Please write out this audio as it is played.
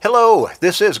Hello,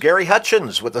 this is Gary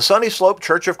Hutchins with the Sunny Slope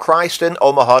Church of Christ in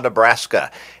Omaha, Nebraska.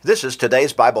 This is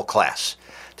today's Bible class.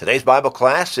 Today's Bible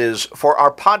class is for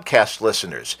our podcast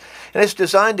listeners, and it's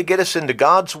designed to get us into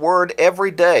God's Word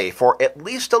every day for at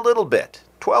least a little bit,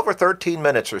 12 or 13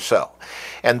 minutes or so,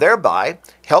 and thereby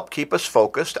help keep us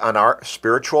focused on our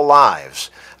spiritual lives,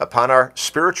 upon our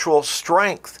spiritual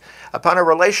strength, upon our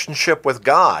relationship with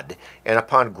God, and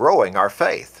upon growing our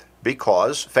faith.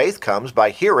 Because faith comes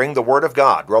by hearing the Word of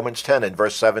God, Romans 10 and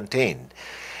verse 17.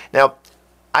 Now,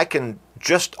 I can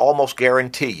just almost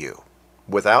guarantee you,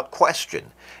 without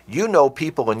question, you know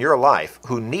people in your life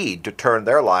who need to turn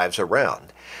their lives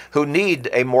around, who need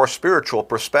a more spiritual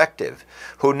perspective,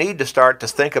 who need to start to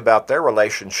think about their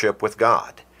relationship with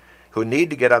God, who need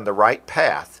to get on the right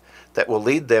path that will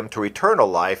lead them to eternal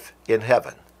life in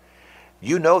heaven.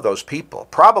 You know those people,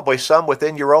 probably some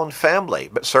within your own family,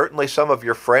 but certainly some of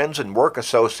your friends and work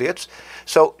associates.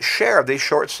 So share these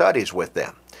short studies with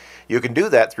them. You can do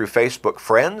that through Facebook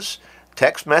Friends,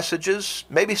 text messages,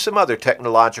 maybe some other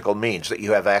technological means that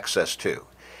you have access to.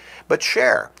 But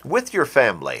share with your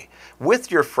family, with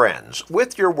your friends,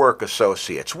 with your work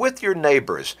associates, with your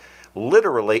neighbors,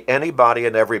 literally anybody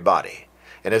and everybody.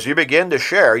 And as you begin to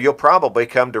share, you'll probably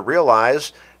come to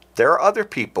realize there are other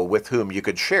people with whom you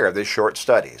could share these short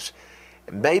studies.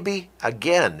 Maybe,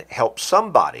 again, help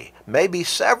somebody, maybe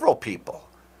several people,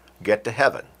 get to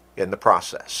heaven in the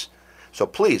process. So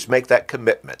please make that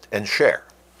commitment and share.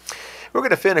 We're going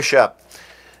to finish up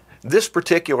this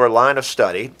particular line of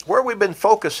study where we've been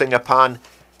focusing upon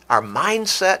our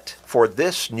mindset for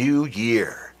this new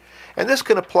year. And this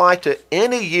can apply to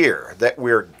any year that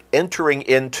we're entering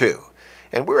into.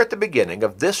 And we're at the beginning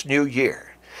of this new year.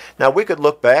 Now, we could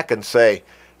look back and say,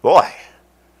 boy,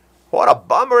 what a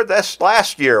bummer this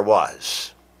last year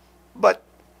was. But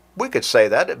we could say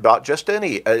that about just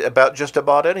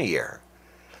about any year.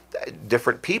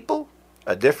 Different people,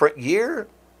 a different year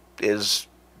is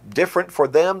different for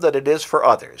them than it is for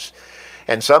others.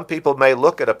 And some people may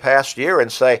look at a past year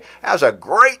and say, that was a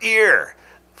great year.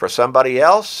 For somebody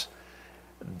else,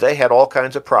 they had all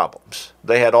kinds of problems.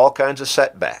 They had all kinds of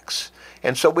setbacks.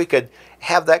 And so we could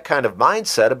have that kind of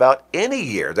mindset about any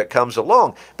year that comes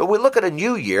along. But we look at a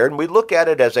new year and we look at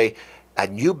it as a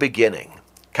new beginning,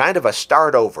 kind of a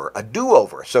start over, a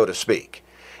do-over, so to speak.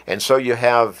 And so you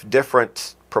have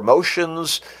different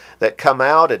promotions that come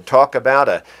out and talk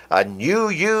about a new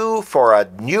you for a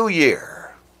new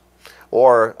year,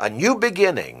 or a new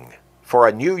beginning for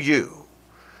a new you.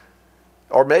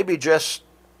 Or maybe just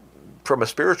from a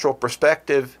spiritual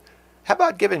perspective, how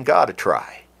about giving God a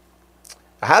try?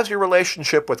 How's your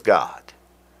relationship with God?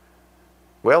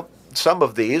 Well, some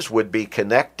of these would be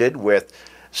connected with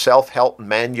self-help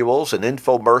manuals and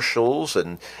infomercials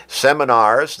and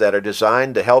seminars that are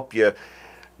designed to help you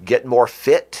get more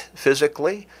fit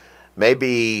physically,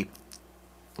 maybe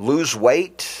lose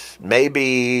weight,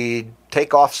 maybe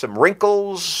take off some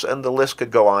wrinkles, and the list could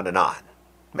go on and on.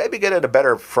 Maybe get in a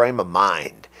better frame of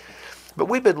mind. But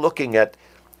we've been looking at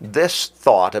this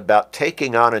thought about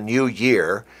taking on a new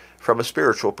year from a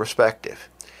spiritual perspective.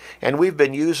 And we've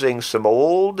been using some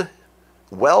old,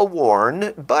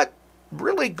 well-worn, but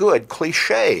really good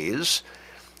cliches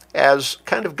as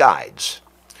kind of guides.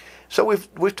 So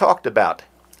we've talked about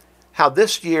how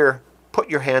this year, put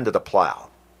your hand to the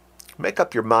plow. Make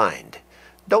up your mind.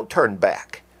 Don't turn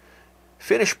back.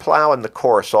 Finish plowing the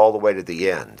course all the way to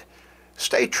the end.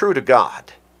 Stay true to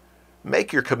God.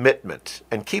 Make your commitment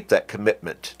and keep that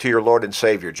commitment to your Lord and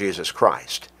Savior, Jesus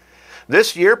Christ.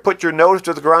 This year, put your nose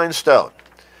to the grindstone.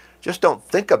 Just don't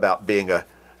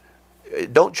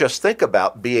just think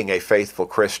about being a faithful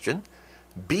Christian.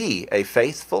 Be a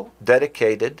faithful,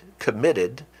 dedicated,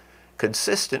 committed,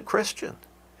 consistent Christian.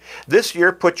 This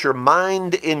year, put your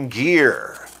mind in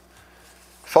gear.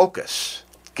 Focus.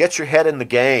 Get your head in the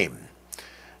game.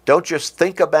 Don't just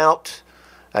think about,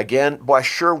 again, boy, I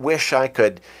sure wish I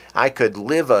could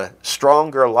live a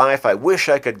stronger life. I wish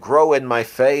I could grow in my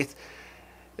faith.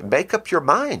 Make up your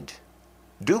mind.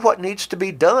 Do what needs to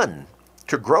be done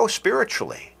to grow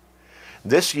spiritually.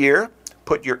 This year,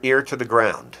 put your ear to the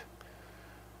ground.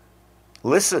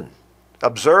 Listen,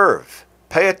 observe,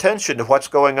 pay attention to what's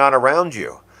going on around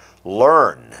you.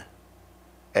 Learn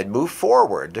and move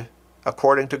forward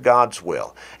according to God's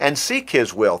will, and seek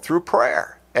His will through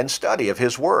prayer and study of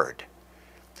His Word.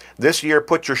 This year,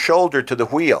 put your shoulder to the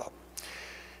wheel.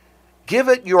 Give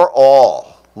it your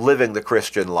all living the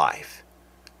Christian life.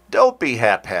 Don't be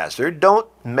haphazard. Don't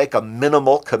make a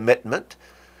minimal commitment.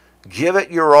 Give it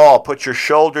your all. Put your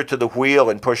shoulder to the wheel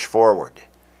and push forward.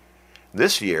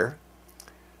 This year,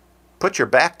 put your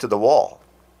back to the wall.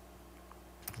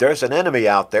 There's an enemy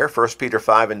out there, 1 Peter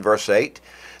 5 and verse 8,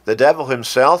 the devil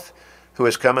himself, who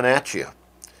is coming at you.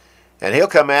 And he'll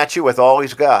come at you with all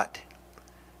he's got.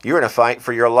 You're in a fight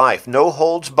for your life. No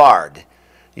holds barred.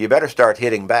 You better start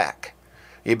hitting back.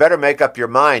 You better make up your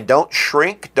mind. Don't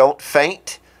shrink. Don't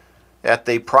faint at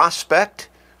the prospect.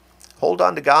 Hold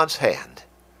on to God's hand.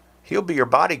 He'll be your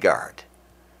bodyguard.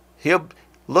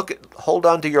 Hold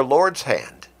on to your Lord's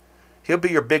hand. He'll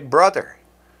be your big brother.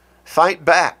 Fight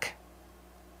back.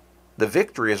 The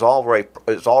victory is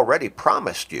already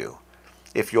promised you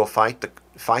if you'll fight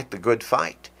the good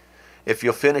fight. If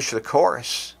you'll finish the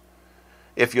course.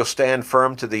 If you'll stand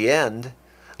firm to the end,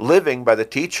 living by the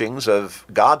teachings of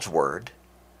God's Word,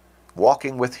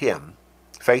 walking with Him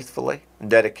faithfully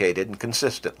and dedicated and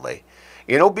consistently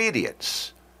in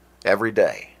obedience every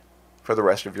day for the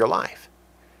rest of your life.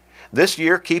 This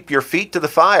year, keep your feet to the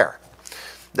fire.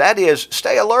 That is,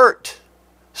 stay alert,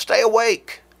 stay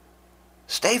awake,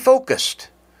 stay focused,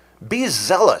 be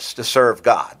zealous to serve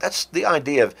God. That's the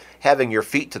idea of having your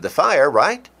feet to the fire,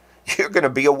 right? You're going to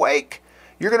be awake.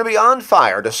 You're going to be on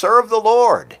fire to serve the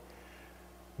Lord.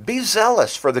 Be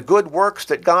zealous for the good works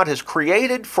that God has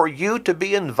created for you to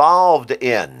be involved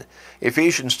in.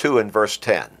 Ephesians 2 and verse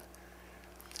 10.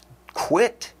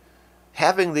 Quit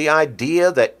having the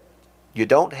idea that you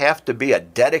don't have to be a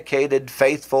dedicated,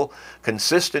 faithful,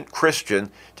 consistent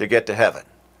Christian to get to heaven.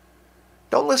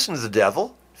 Don't listen to the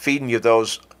devil feeding you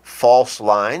those false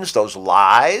lines, those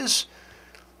lies.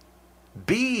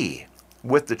 Be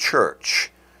with the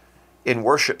church in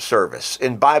worship service,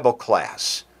 in Bible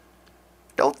class.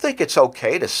 Don't think it's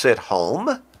okay to sit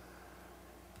home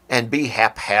and be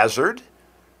haphazard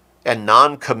and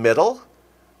non-committal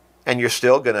and you're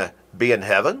still going to be in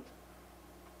heaven.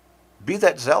 Be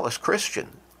that zealous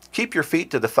Christian. Keep your feet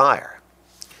to the fire.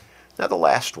 Now the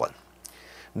last one.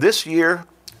 This year,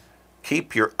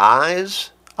 keep your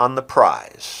eyes on the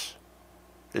prize.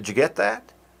 Did you get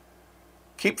that?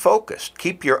 Keep focused.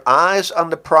 Keep your eyes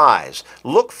on the prize.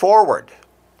 Look forward.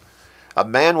 A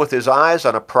man with his eyes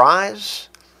on a prize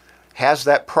has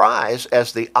that prize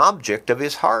as the object of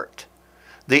his heart,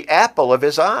 the apple of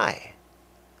his eye.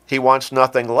 He wants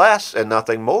nothing less and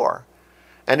nothing more,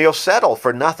 and he'll settle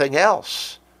for nothing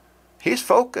else. He's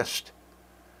focused.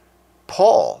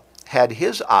 Paul had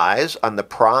his eyes on the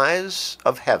prize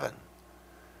of heaven.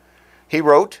 He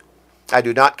wrote, "I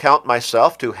do not count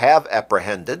myself to have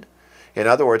apprehended." In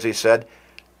other words, he said,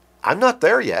 I'm not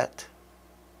there yet.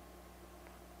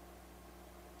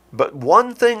 But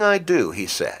one thing I do, he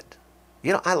said.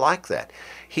 You know, I like that.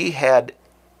 He had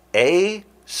a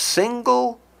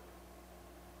single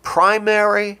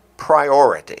primary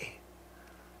priority.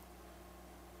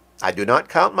 I do not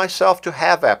count myself to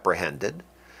have apprehended,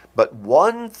 but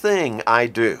one thing I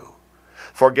do,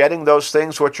 forgetting those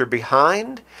things which are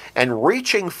behind and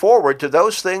reaching forward to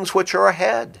those things which are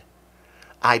ahead.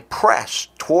 I press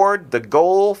toward the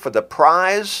goal for the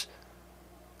prize.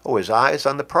 Oh, his eyes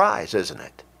on the prize, isn't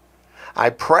it? I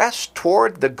press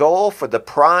toward the goal for the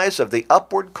prize of the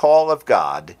upward call of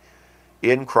God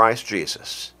in Christ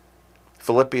Jesus.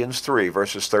 Philippians 3,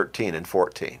 verses 13 and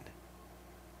 14.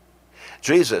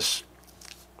 Jesus,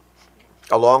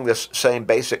 along this same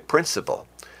basic principle,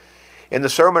 in the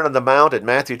Sermon on the Mount in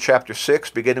Matthew chapter 6,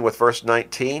 beginning with verse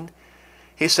 19,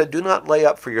 he said, "Do not lay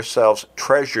up for yourselves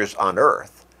treasures on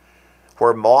earth,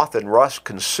 where moth and rust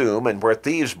consume and where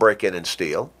thieves break in and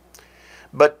steal.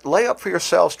 But lay up for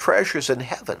yourselves treasures in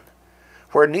heaven,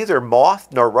 where neither moth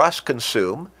nor rust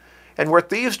consume, and where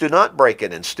thieves do not break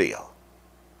in and steal."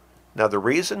 Now the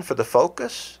reason for the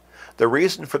focus, the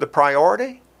reason for the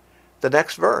priority, the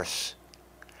next verse.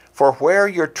 "For where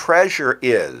your treasure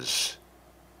is,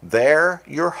 there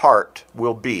your heart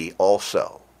will be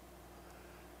also."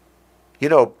 You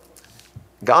know,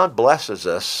 God blesses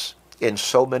us in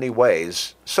so many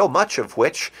ways, so much of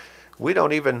which we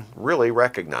don't even really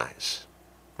recognize.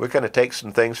 We kind of take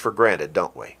some things for granted,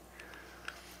 don't we?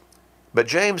 But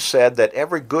James said that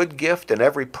every good gift and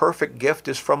every perfect gift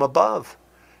is from above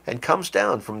and comes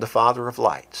down from the Father of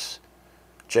lights.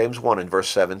 James 1 and verse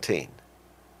 17.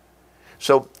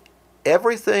 So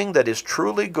everything that is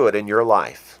truly good in your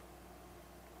life,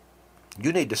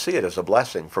 you need to see it as a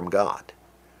blessing from God.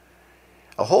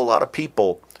 A whole lot of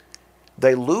people,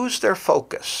 they lose their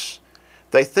focus.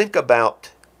 They think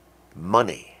about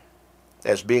money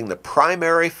as being the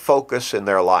primary focus in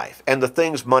their life and the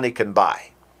things money can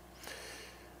buy.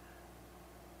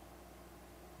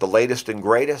 The latest and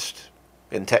greatest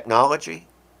in technology,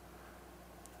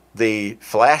 the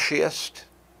flashiest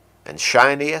and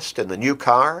shiniest in the new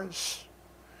cars,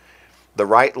 the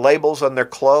right labels on their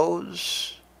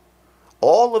clothes,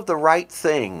 all of the right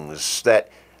things that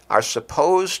are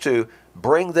supposed to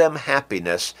bring them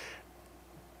happiness,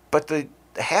 but the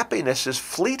happiness is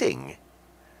fleeting.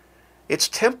 It's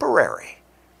temporary.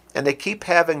 And they keep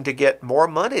having to get more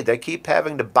money. They keep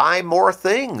having to buy more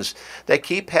things. They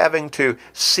keep having to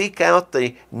seek out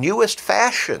the newest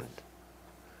fashion.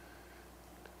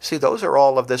 See, those are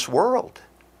all of this world.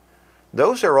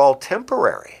 Those are all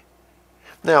temporary.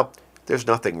 Now, there's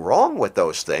nothing wrong with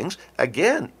those things.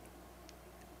 Again,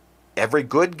 every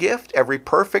good gift, every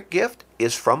perfect gift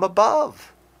is from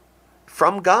above,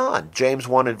 from God, James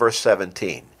 1 and verse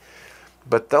 17.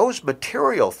 But those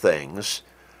material things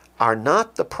are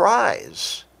not the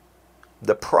prize.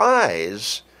 The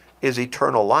prize is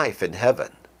eternal life in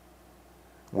heaven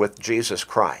with Jesus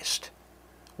Christ,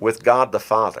 with God the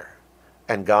Father,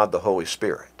 and God the Holy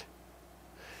Spirit.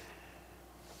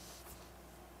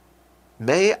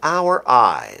 May our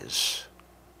eyes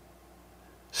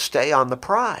stay on the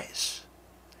prize.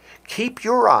 Keep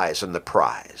your eyes on the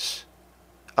prize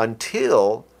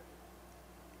until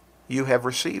you have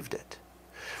received it.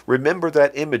 Remember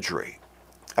that imagery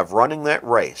of running that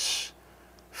race,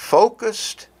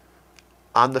 focused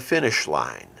on the finish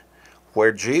line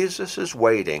where Jesus is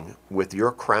waiting with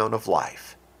your crown of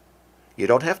life. You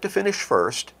don't have to finish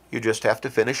first, you just have to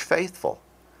finish faithful.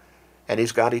 And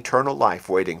he's got eternal life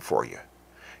waiting for you.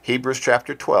 Hebrews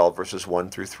chapter 12, verses 1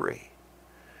 through 3.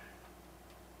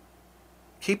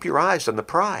 Keep your eyes on the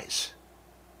prize.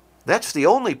 That's the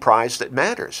only prize that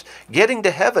matters. Getting to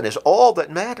heaven is all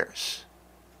that matters.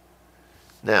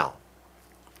 Now,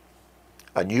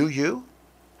 a new you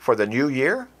for the new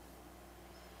year?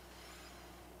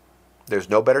 There's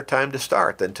no better time to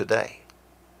start than today.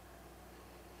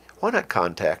 Why not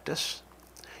contact us?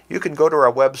 You can go to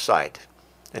our website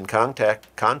and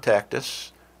contact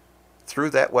us through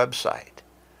that website.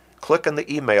 Click on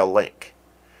the email link,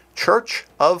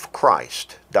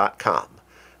 churchofchrist.com,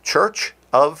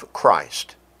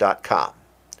 churchofchrist.com.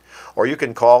 Or you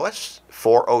can call us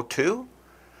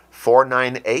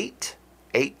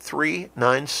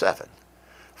 402-498-8397,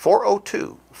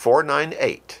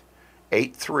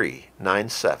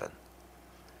 402-498-8397.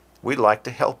 We'd like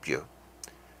to help you.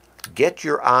 Get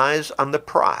your eyes on the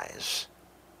prize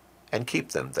and keep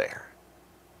them there.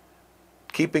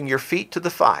 Keeping your feet to the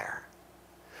fire,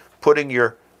 putting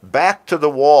your back to the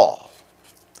wall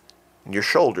and your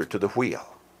shoulder to the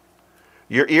wheel,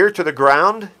 your ear to the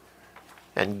ground,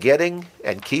 and getting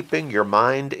and keeping your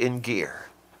mind in gear,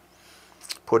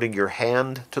 putting your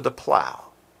hand to the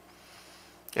plow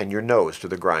and your nose to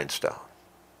the grindstone.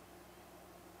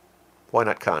 Why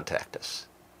not contact us?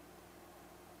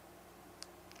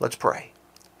 Let's pray.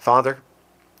 Father,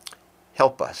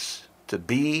 help us to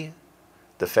be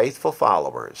the faithful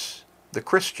followers, the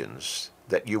Christians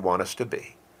that you want us to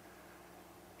be.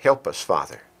 Help us,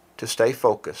 Father, to stay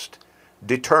focused,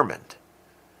 determined,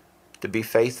 to be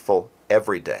faithful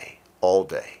every day, all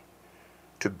day,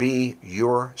 to be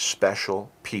your special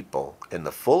people in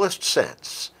the fullest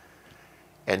sense,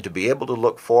 and to be able to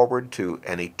look forward to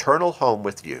an eternal home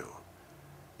with you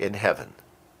in heaven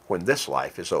when this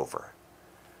life is over.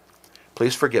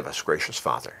 Please forgive us, gracious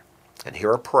Father, and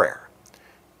hear our prayer.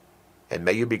 And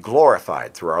may you be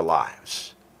glorified through our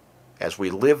lives as we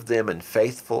live them in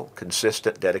faithful,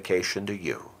 consistent dedication to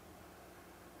you.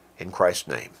 In Christ's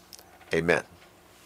name, amen.